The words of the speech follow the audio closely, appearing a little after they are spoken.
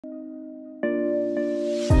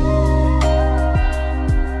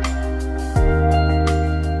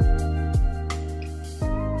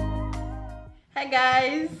Hi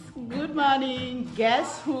guys, good morning.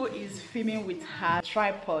 Guess who is filming with her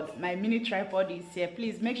tripod? My mini tripod is here.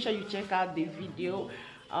 Please make sure you check out the video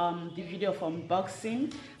of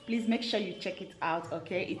unboxing. Please make sure you check it out,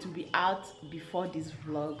 okay? It will be out before this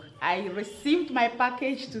vlog. I received my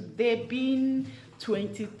package today, being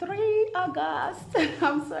 23 August.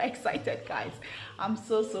 I'm so excited, guys. I'm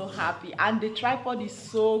so happy, and the tripod is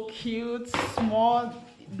so cute, small,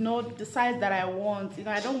 the size that I want.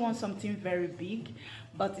 I don't want something very big,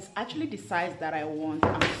 but it's actually the size that I want.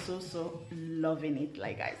 I'm so loving it.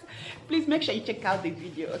 Like, guys, please make sure you check out the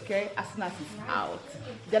video, okay, as soon as it's out.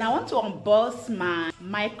 Then I want to unbox my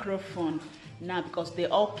microphone now because they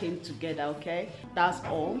all came together, okay? That's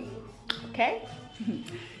all, okay?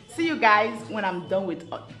 See you guys when I'm done with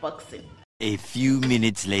unboxing. A few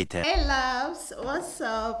minutes later. Hey loves, what's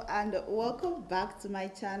up, and welcome back to my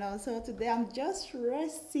channel. So today I'm just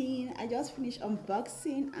resting. I just finished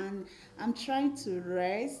unboxing and I'm trying to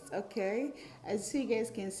rest, okay? As you guys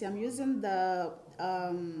can see, I'm using the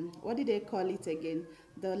what did they call it again,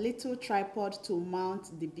 the little tripod to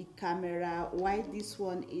mount the big camera, while this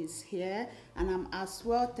one is here. And I'm as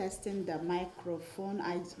well testing the microphone.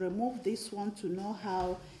 I removed this one to know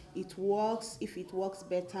how it works, if it works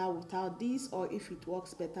better without this or if it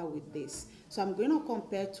works better with this. So I'm going to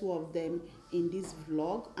compare two of them in this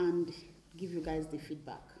vlog and give you guys the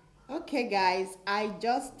feedback. Okay guys, I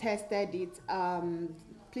just tested it.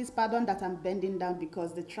 Please pardon that I'm bending down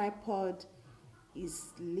because the tripod is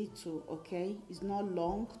little, okay? It's not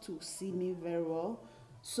long to see me very well.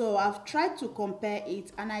 So I've tried to compare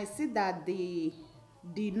it and I see that the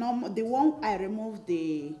one I removed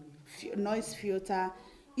the noise filter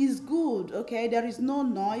is good, okay? There is no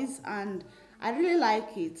noise and I really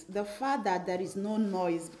like it, the fact that there is no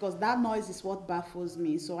noise, because that noise is what baffles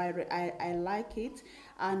me. So I like it,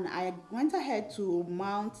 and I went ahead to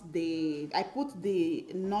mount I put the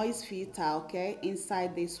noise filter, okay,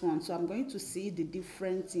 inside this one. So I'm going to see the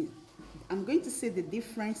differences. I'm going to see the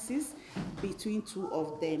differences between two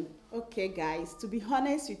of them. Okay guys, to be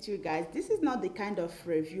honest with you guys, this is not the kind of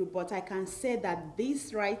review, but I can say that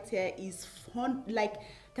this right here is fun, like,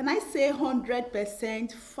 can I say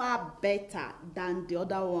 100% far better than the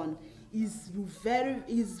other one. Is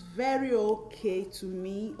very okay to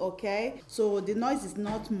me, okay? So the noise is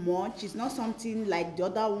not much. It's not something like the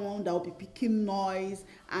other one that will be picking noise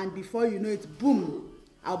and before you know it, boom,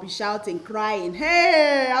 I'll be shouting, crying,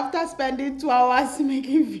 hey, after spending 2 hours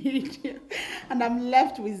making video and I'm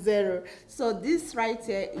left with zero. So this right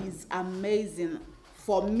here is amazing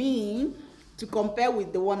for me to compare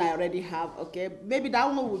with the one I already have, okay? Maybe that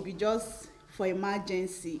one would be just for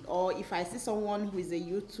emergency, or if I see someone who is a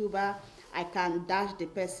YouTuber, I can dash the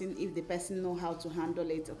person if the person know how to handle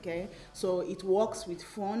it, okay? So it works with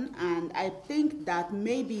phone, and I think that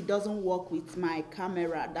maybe it doesn't work with my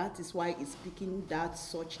camera. That is why it's picking that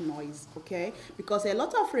such noise, okay? Because a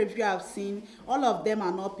lot of review I've seen, all of them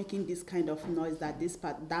are not picking this kind of noise that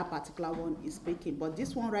that particular one is picking, but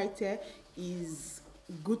this one right here is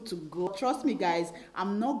good to go. Trust me guys,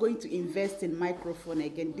 I'm not going to invest in microphone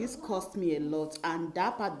again. This cost me a lot, and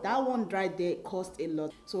that one right there cost a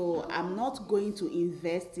lot. So I'm not going to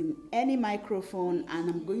invest in any microphone, and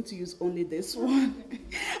I'm going to use only this one.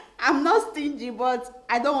 I'm not stingy, but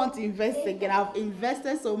I don't want to invest again. I've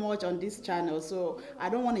invested so much on this channel, so I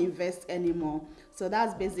don't want to invest anymore. So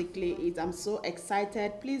that's basically it. I'm so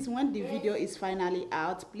excited. Please, when the video is finally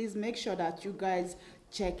out, please make sure that you guys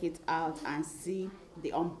check it out and see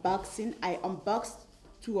the unboxing. I unboxed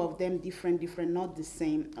two of them different, not the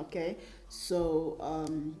same, okay? So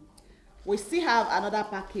we still have another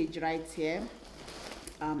package right here.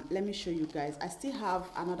 Let me show you guys. I still have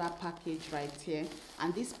another package right here,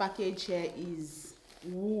 and this package here is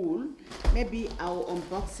wool. Maybe I'll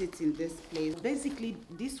unbox it in this place. Basically,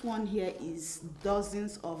 this one here is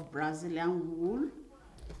dozens of Brazilian wool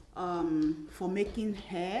for making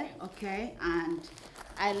hair, okay? And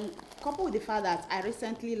I couple with the fact that I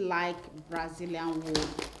recently like Brazilian wool.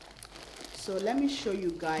 So let me show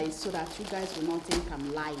you guys so that you guys will not think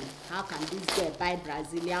I'm lying. How can this girl buy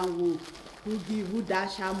Brazilian wool? Who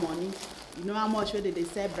dash her money? You know how much they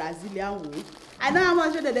sell Brazilian wool? I know how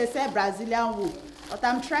much they sell Brazilian wool, but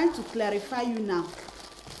I'm trying to clarify you now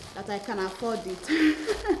that I can afford it.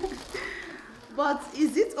 But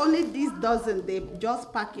is it only this dozen they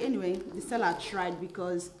just pack? Anyway, the seller tried,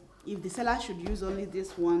 because if the seller should use only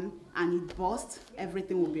this one and it busts,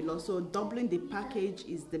 everything will be lost. So doubling the package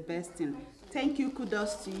is the best thing. Thank you,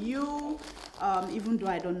 kudos to you, even though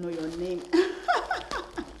I don't know your name.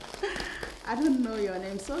 I don't know your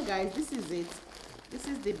name. So guys, this is it. This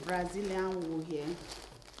is the Brazilian wool here.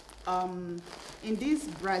 in this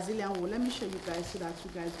Brazilian wool, let me show you guys so that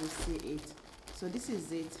you guys will see it. So this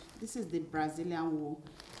is it. This is the Brazilian wool.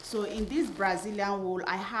 So in this Brazilian wool,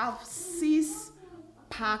 I have 6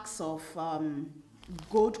 packs of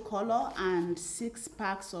gold color and 6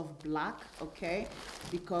 packs of black, okay,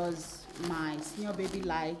 because my senior baby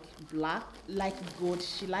like black, like gold,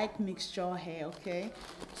 she like mixture hair, okay.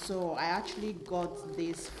 So I actually got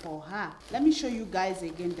this for her. Let me show you guys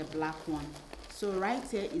again the black one. So right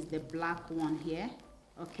here is the black one here,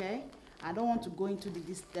 okay. I don't want to go into the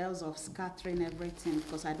details of scattering everything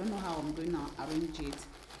because I don't know how I'm going to arrange it.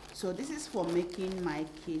 So this is for making my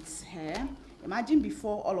kids' hair. Imagine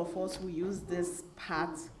before all of us will use this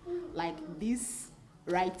part like this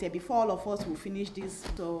right here. Before all of us will finish this.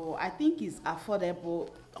 So I think it's affordable,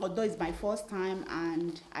 although it's my first time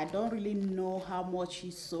and I don't really know how much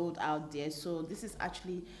is sold out there. So this is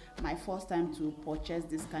actually my first time to purchase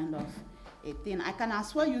this kind of a thing. I can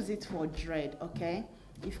as well use it for dread, okay,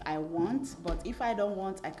 if I want, but if I don't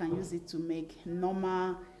want, I can use it to make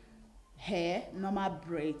normal hair, normal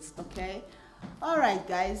braids, okay. All right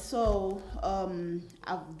guys, so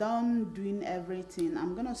I've done doing everything.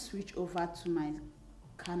 I'm gonna switch over to my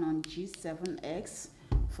Canon G7X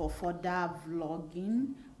for further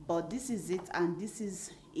vlogging, but this is it and this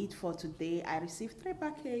is it for today. I received 3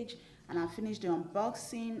 packages and I finished the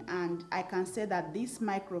unboxing, and I can say that this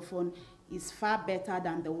microphone is far better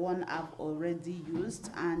than the one I've already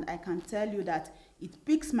used, and I can tell you that it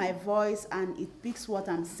picks my voice and it picks what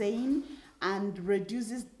I'm saying and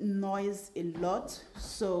reduces noise a lot.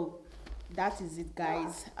 So that is it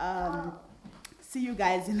guys. See you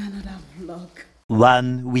guys in another vlog.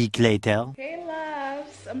 1 week later. Hey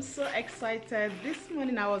loves, I'm so excited. This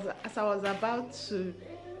morning as I was about to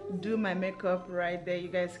do my makeup, right there you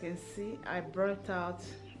guys can see I brought out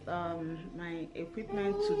my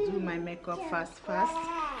equipment to do my makeup fast.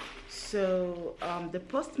 So the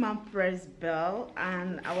postman pressed bell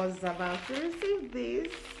and I was about to receive this.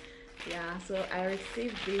 Yeah, so I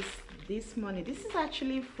received this morning. This is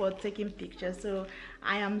actually for taking pictures, so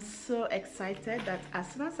I am so excited that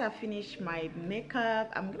as soon as I finish my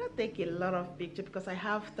makeup, I'm gonna take a lot of pictures because I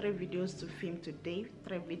have 3 videos to film today.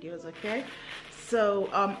 3 videos, okay. So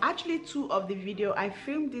actually 2 of the video I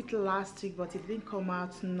filmed it last week, but it didn't come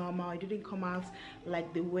out normal. It didn't come out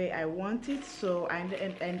like the way I wanted, so I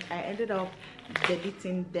ended up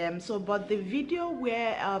deleting them. So but the video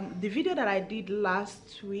where the video that I did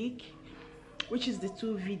last week, which is the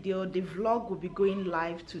 2 video, the vlog will be going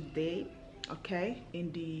live today, okay,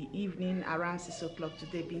 in the evening around 6 o'clock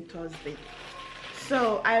today, being Thursday.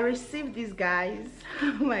 So I received these guys.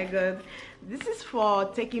 Oh my god, this is for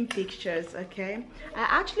taking pictures, okay. I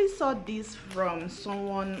actually saw this from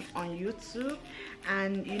someone on YouTube,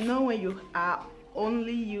 and you know when you are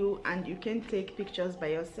only you and you can take pictures by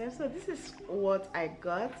yourself, so this is what I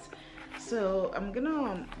got. So I'm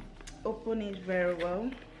gonna open it very well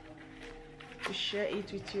to share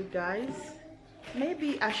it with you guys.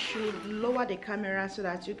 Maybe I should lower the camera so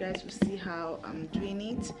that you guys will see how I'm doing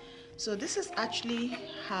it. So this is actually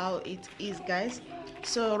how it is guys.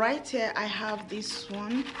 So right here I have this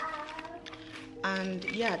one, and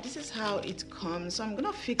yeah, this is how it comes. So I'm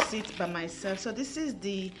gonna fix it by myself. So this is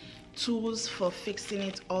the tools for fixing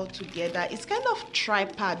it all together. It's kind of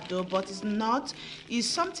tripod though, but it's not. It's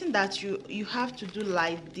something that you have to do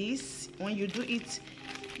like this. When you do it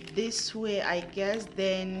this way, I guess,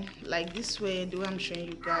 then like this way, the way I'm showing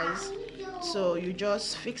you guys. So you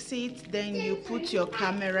just fix it, then you put your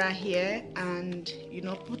camera here and you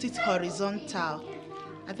know, put it horizontal.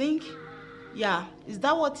 I think, yeah, is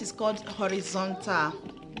that what is called horizontal?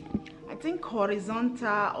 I think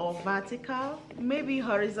horizontal or vertical, maybe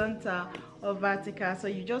horizontal or vertical. So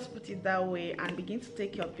you just put it that way and begin to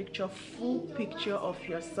take your picture, full picture of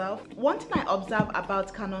yourself. One thing I observe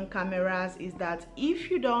about Canon cameras is that if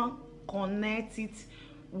you don't connect it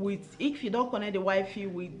with, if you don't connect the Wi-Fi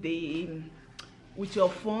with your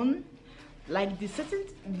phone, like the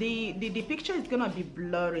settings, the picture is gonna be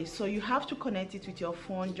blurry. So you have to connect it with your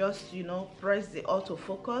phone. Just, you know, press the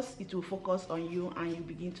autofocus, it will focus on you and you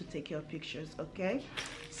begin to take your pictures, okay.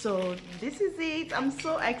 So this is it. I'm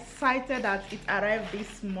so excited that it arrived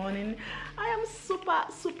this morning. I am super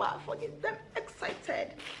fucking damn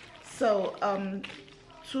excited. So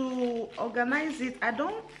to organize it, I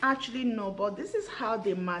don't actually know, but this is how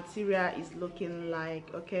the material is looking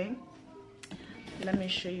like, okay. Let me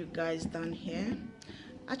show you guys down here.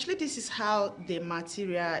 Actually, this is how the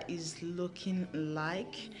material is looking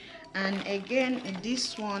like. And again,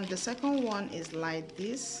 this one, the second one is like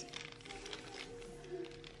this.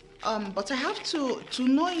 But I have to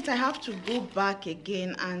know it, I have to go back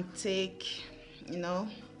again and take, you know,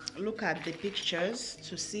 look at the pictures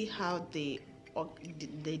to see how they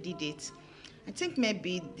did it. I think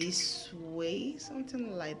maybe this way,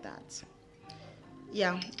 something like that.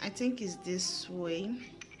 Yeah, I think it's this way.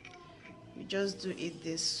 You just do it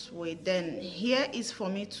this way. Then here is for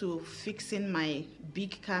me to fix in my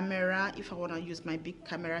big camera if I want to use my big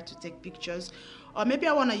camera to take pictures, or maybe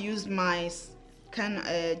I want to use my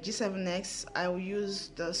G7X. I will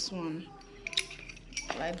use this one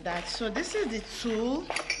like that. So this is the tool.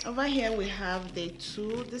 Over here we have the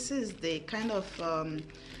tool. This is the kind of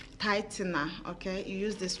tightener. Okay, you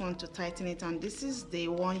use this one to tighten it, and this is the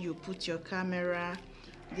one you put your camera,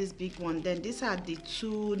 this big one. Then these are the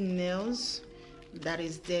two nails that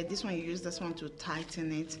is there. This one, you use this one to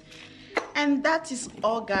tighten it. And that is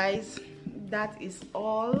all, guys. That is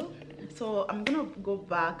all. So I'm gonna go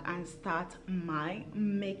back and start my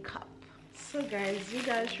makeup. So guys, you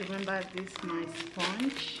guys remember this, my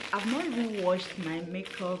sponge. I've not even washed my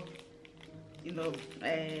makeup, you know,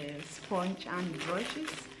 sponge and brushes.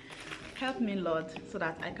 Help me, Lord, so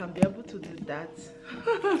that I can be able to do that.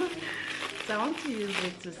 So I want to use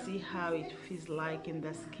it to see how it feels like in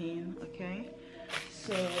the skin. Okay,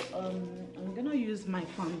 so I'm gonna use my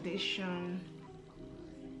foundation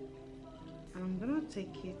and I'm gonna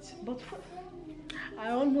take it, but I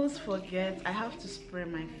almost forget, I have to spray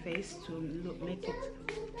my face to make it.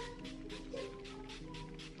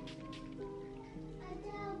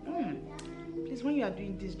 Please, when you are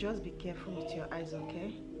doing this, just be careful with your eyes,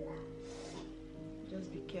 okay?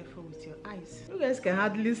 Just be careful with your eyes. You guys can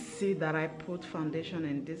hardly see that I put foundation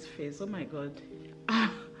in this face. Oh my god.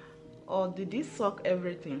 Or did this suck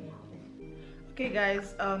everything? Okay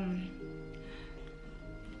guys,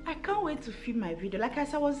 I can't wait to film my video. Like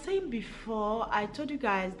as I was saying before, I told you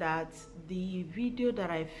guys that the video that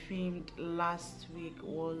I filmed last week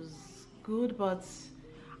was good, but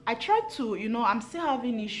I tried to, you know, I'm still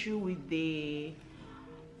having issue with the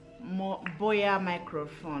BOYA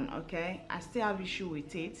microphone. Okay, I still have issue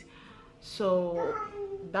with it, so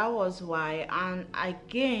that was why. And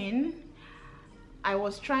again, I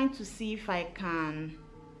was trying to see if I can,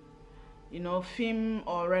 you know, film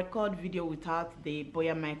or record video without the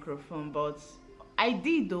BOYA microphone, but I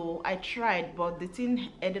did though. I tried, but the thing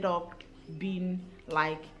ended up being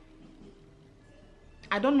like,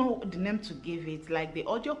 I don't know the name to give it, like the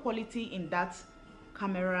audio quality in that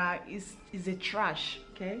camera is a trash.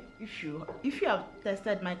 Okay, if you have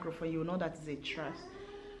tested microphone, you know that is a trash.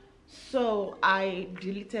 So I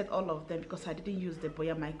deleted all of them because I didn't use the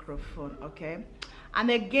BOYA microphone. Okay,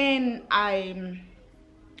 and again,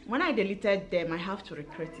 when I deleted them, I have to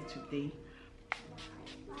recreate it today.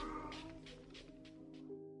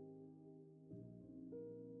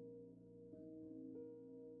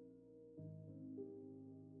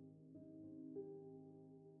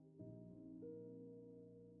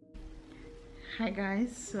 Hi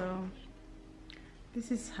guys, so this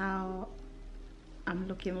is how I'm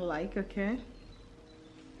looking like. Okay,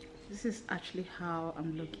 this is actually how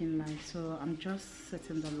I'm looking like. So I'm just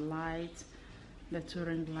setting the light, the two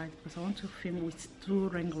ring lights, because I want to film with two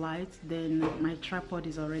ring lights. Then my tripod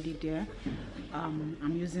is already there.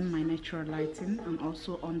 I'm using my natural lighting and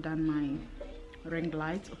also under my ring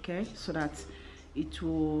light, okay, so that it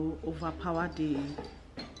will overpower the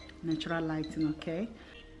natural lighting. Okay,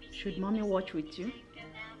 should mommy watch with you?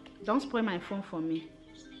 Don't spoil my phone for me.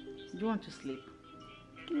 Do you want to sleep?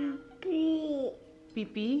 Pee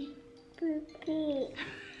pee. Pee pee.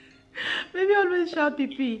 Baby always shout pee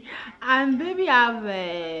pee, and baby have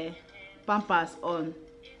pampers on,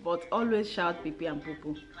 but always shout pee pee and poo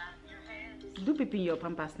poo. Do pee pee in your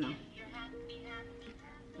pampers now.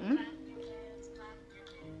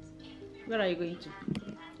 Where are you going to?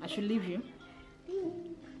 I should leave you.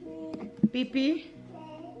 Pee pee.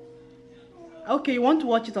 Okay, you want to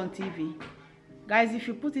watch it on TV, guys? If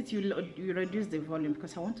you put it, you reduce the volume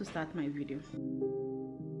because I want to start my video.